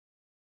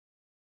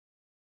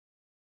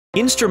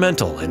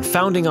Instrumental in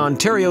founding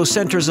Ontario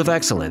Centres of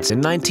Excellence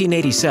in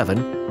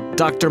 1987,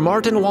 Dr.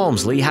 Martin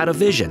Walmsley had a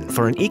vision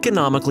for an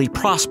economically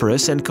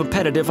prosperous and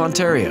competitive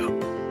Ontario.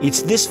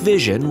 It's this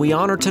vision we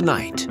honor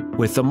tonight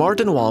with the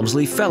Martin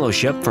Walmsley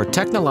Fellowship for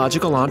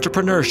Technological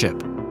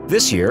Entrepreneurship.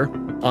 This year,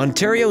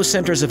 Ontario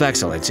Centres of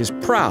Excellence is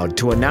proud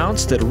to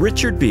announce that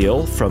Richard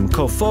Beal from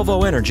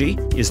COFOVO Energy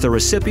is the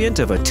recipient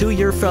of a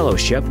 2-year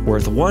fellowship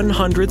worth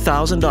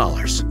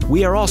 $100,000.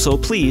 We are also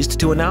pleased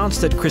to announce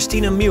that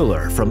Christina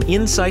Mueller from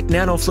Insight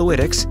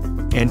Nanofuidics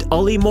and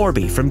OCE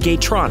Morbi from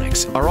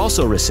GaitTronics are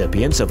also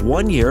recipients of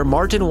 1-year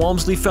Martin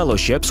Walmsley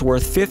Fellowships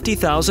worth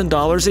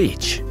 $50,000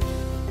 each.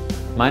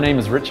 My name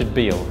is Richard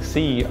Beal,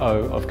 CEO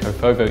of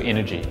COFOVO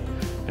Energy,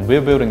 and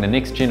we're building the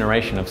next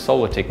generation of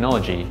solar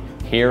technology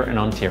here in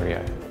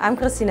Ontario. I'm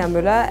Christina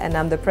Mueller and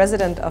I'm the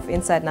president of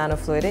Insight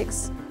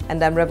Nanofuidics,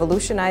 and I'm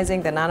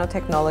revolutionizing the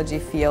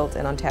nanotechnology field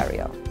in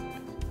Ontario.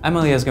 I'm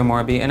Aliasgar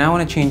Morbi and I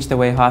want to change the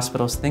way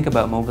hospitals think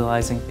about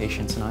mobilizing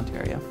patients in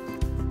Ontario.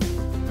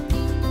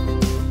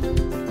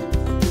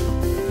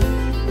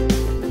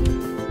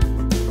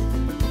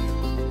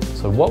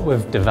 So what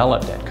we've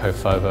developed at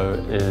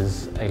COFOVO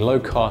is a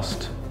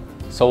low-cost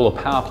solar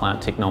power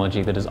plant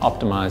technology that is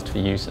optimized for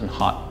use in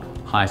hot,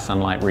 high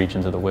sunlight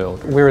regions of the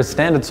world. Whereas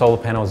standard solar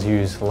panels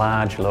use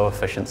large, low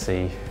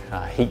efficiency,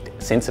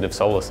 heat-sensitive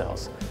solar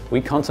cells, we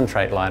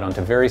concentrate light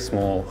onto very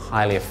small,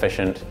 highly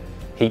efficient,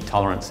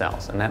 heat-tolerant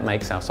cells, and that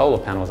makes our solar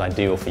panels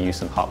ideal for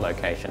use in hot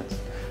locations.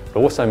 It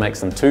also makes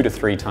them 2 to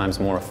 3 times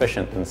more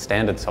efficient than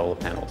standard solar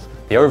panels.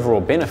 The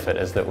overall benefit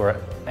is that we're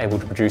able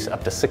to produce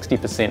up to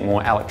 60%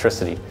 more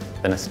electricity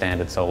than a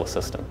standard solar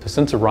system. So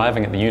since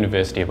arriving at the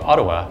University of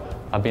Ottawa,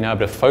 I've been able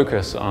to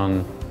focus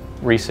on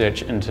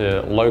research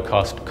into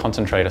low-cost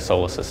concentrator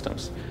solar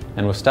systems.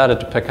 And we've started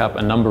to pick up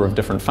a number of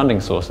different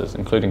funding sources,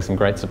 including some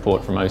great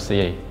support from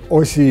OCE.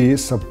 OCE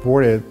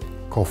supported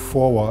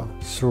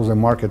COFOVO through the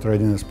Market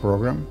Readiness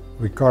Program.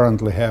 We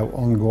currently have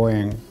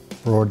ongoing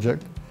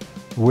project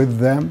with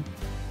them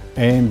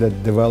aimed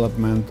at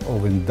development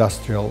of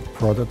industrial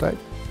prototype.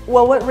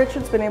 Well, what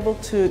Richard's been able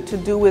to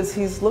do is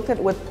he's looked at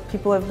what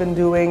people have been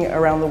doing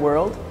around the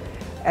world,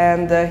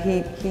 and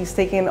he's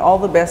taken all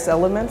the best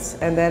elements,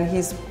 and then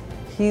he's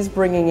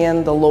bringing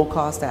in the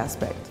low-cost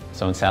aspect.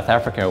 So in South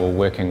Africa, we're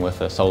working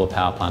with a solar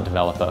power plant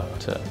developer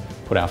to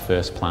put our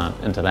first plant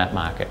into that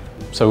market.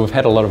 So we've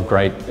had a lot of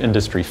great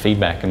industry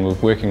feedback, and we're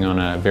working on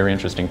a very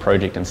interesting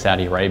project in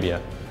Saudi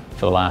Arabia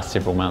for the last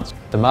several months.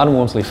 The Martin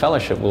Walmsley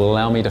Fellowship will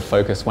allow me to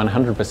focus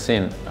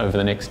 100% over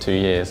the next 2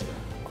 years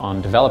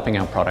on developing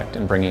our product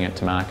and bringing it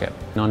to market.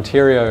 And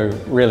Ontario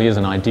really is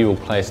an ideal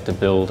place to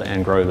build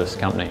and grow this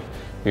company.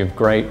 We have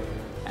great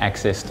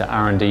access to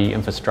R&D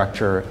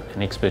infrastructure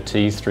and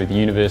expertise through the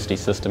university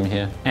system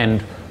here.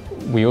 And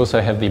we also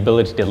have the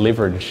ability to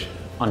leverage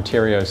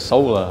Ontario's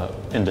solar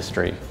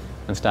industry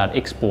and start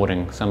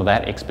exporting some of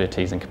that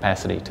expertise and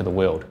capacity to the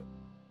world.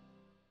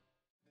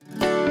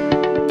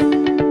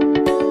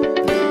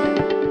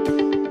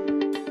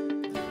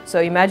 So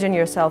imagine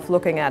yourself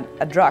looking at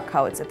a drug,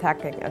 how it's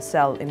attacking a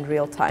cell in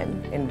real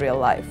time, in real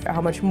life.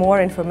 How much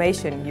more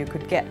information you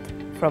could get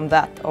from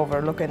that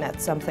over looking at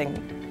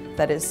something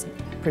that is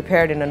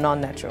prepared in a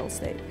non-natural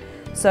state.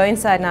 So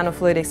Insight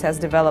Nanofuidics has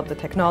developed a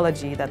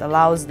technology that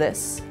allows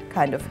this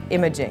kind of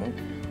imaging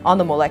on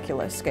the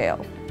molecular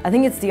scale. I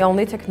think it's the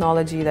only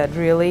technology that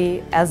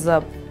really, as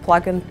a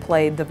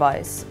plug-and-play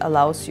device,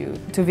 allows you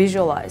to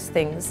visualize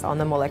things on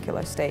the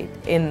molecular state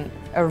in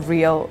a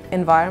real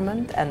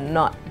environment and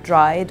not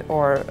dried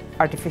or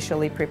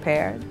artificially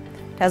prepared.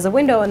 It has a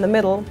window in the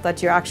middle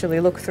that you actually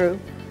look through,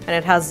 and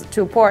it has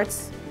 2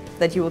 ports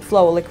that you would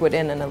flow a liquid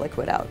in and a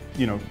liquid out.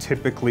 You know,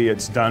 typically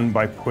it's done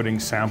by putting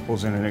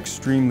samples in an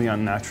extremely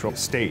unnatural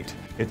state.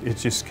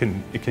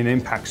 It can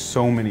impact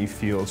so many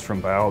fields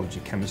from biology,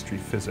 chemistry,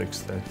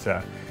 physics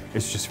that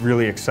it's just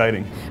really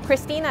exciting.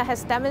 Christina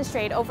has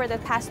demonstrated over the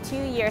past 2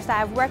 years that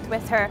I've worked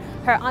with her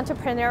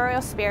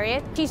entrepreneurial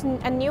spirit. She's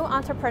a new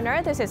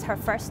entrepreneur. This is her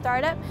first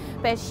startup,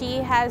 but she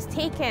has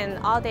taken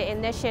all the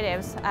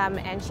initiatives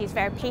and she's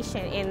very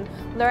patient in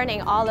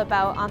learning all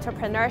about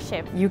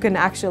entrepreneurship. You can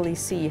actually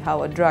see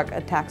how a drug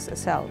attacks a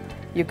cell.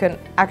 You can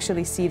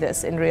actually see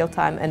this in real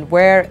time and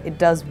where it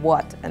does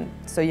what, and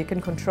so you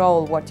can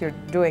control what you're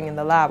doing in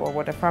the lab or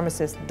what a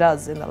pharmacist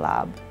does in the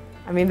lab.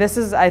 I mean,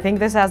 I think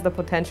this has the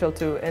potential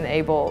to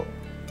enable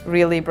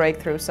really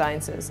breakthrough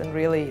sciences and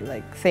really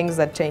things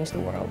that change the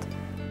world.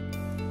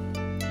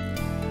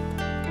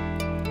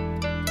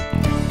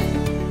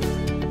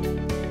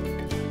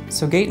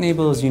 So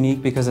GaitEnable is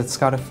unique because it's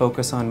got a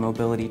focus on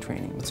mobility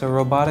training. It's a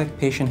robotic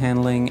patient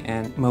handling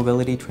and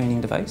mobility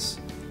training device.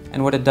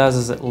 And what it does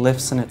is it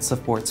lifts and it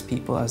supports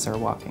people as they're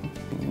walking.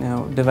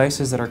 Now,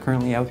 devices that are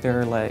currently out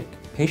there like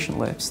patient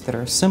lifts that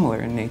are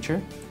similar in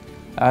nature,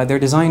 they're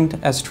designed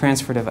as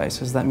transfer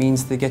devices. That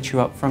means they get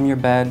you up from your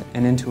bed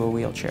and into a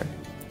wheelchair.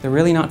 They're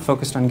really not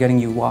focused on getting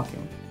you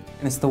walking.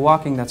 And it's the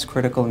walking that's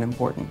critical and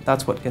important.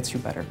 That's what gets you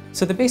better.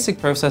 So the basic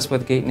process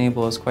with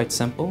GaitEnable is quite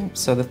simple.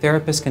 So the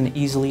therapist can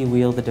easily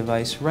wheel the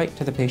device right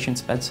to the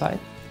patient's bedside.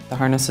 The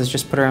harness is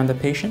just put around the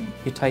patient,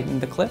 you tighten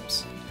the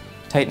clips,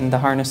 tighten the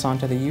harness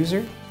onto the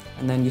user,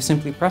 and then you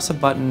simply press a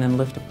button and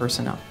lift a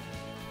person up.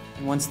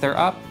 And once they're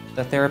up,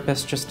 the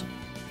therapist just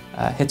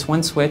hits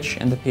one switch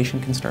and the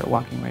patient can start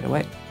walking right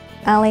away.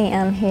 Ali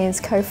and his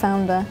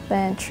co-founder,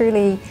 they're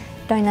truly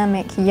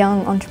dynamic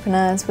young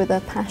entrepreneurs with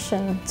a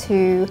passion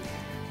to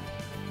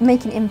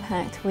make an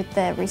impact with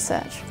their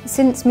research.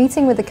 Since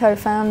meeting with the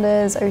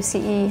co-founders,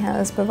 OCE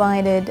has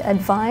provided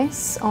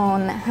advice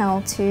on how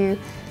to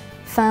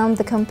found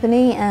the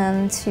company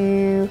and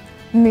to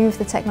move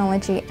the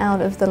technology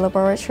out of the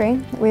laboratory.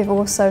 We've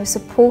also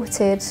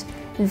supported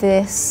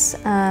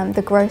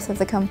the growth of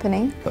the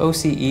company.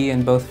 OCE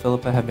and both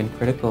Philippa have been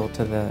critical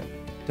to the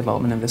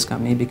development of this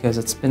company because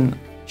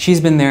she's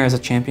been there as a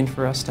champion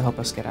for us to help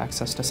us get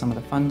access to some of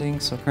the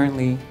funding. So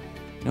currently,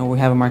 we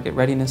have a market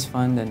readiness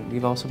fund, and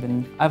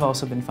I've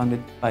also been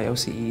funded by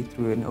OCE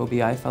through an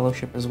OBI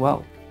fellowship as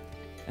well.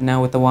 And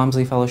now with the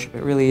Walmsley Fellowship,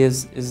 it really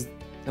is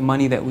the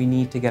money that we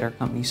need to get our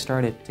company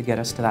started to get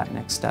us to that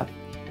next step.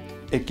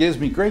 It gives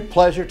me great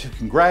pleasure to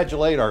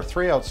congratulate our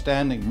 3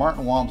 outstanding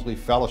Martin Walmsley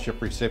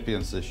Fellowship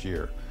recipients this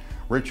year.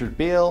 Richard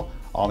Beal,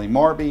 OCE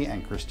Morbi,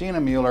 and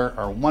Christina Mueller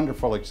are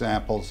wonderful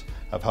examples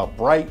of how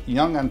bright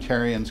young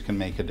Ontarians can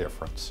make a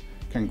difference.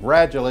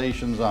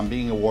 Congratulations on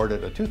being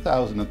awarded a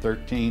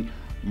 2013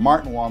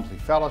 Martin Walmsley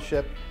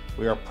Fellowship.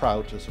 We are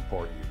proud to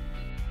support you.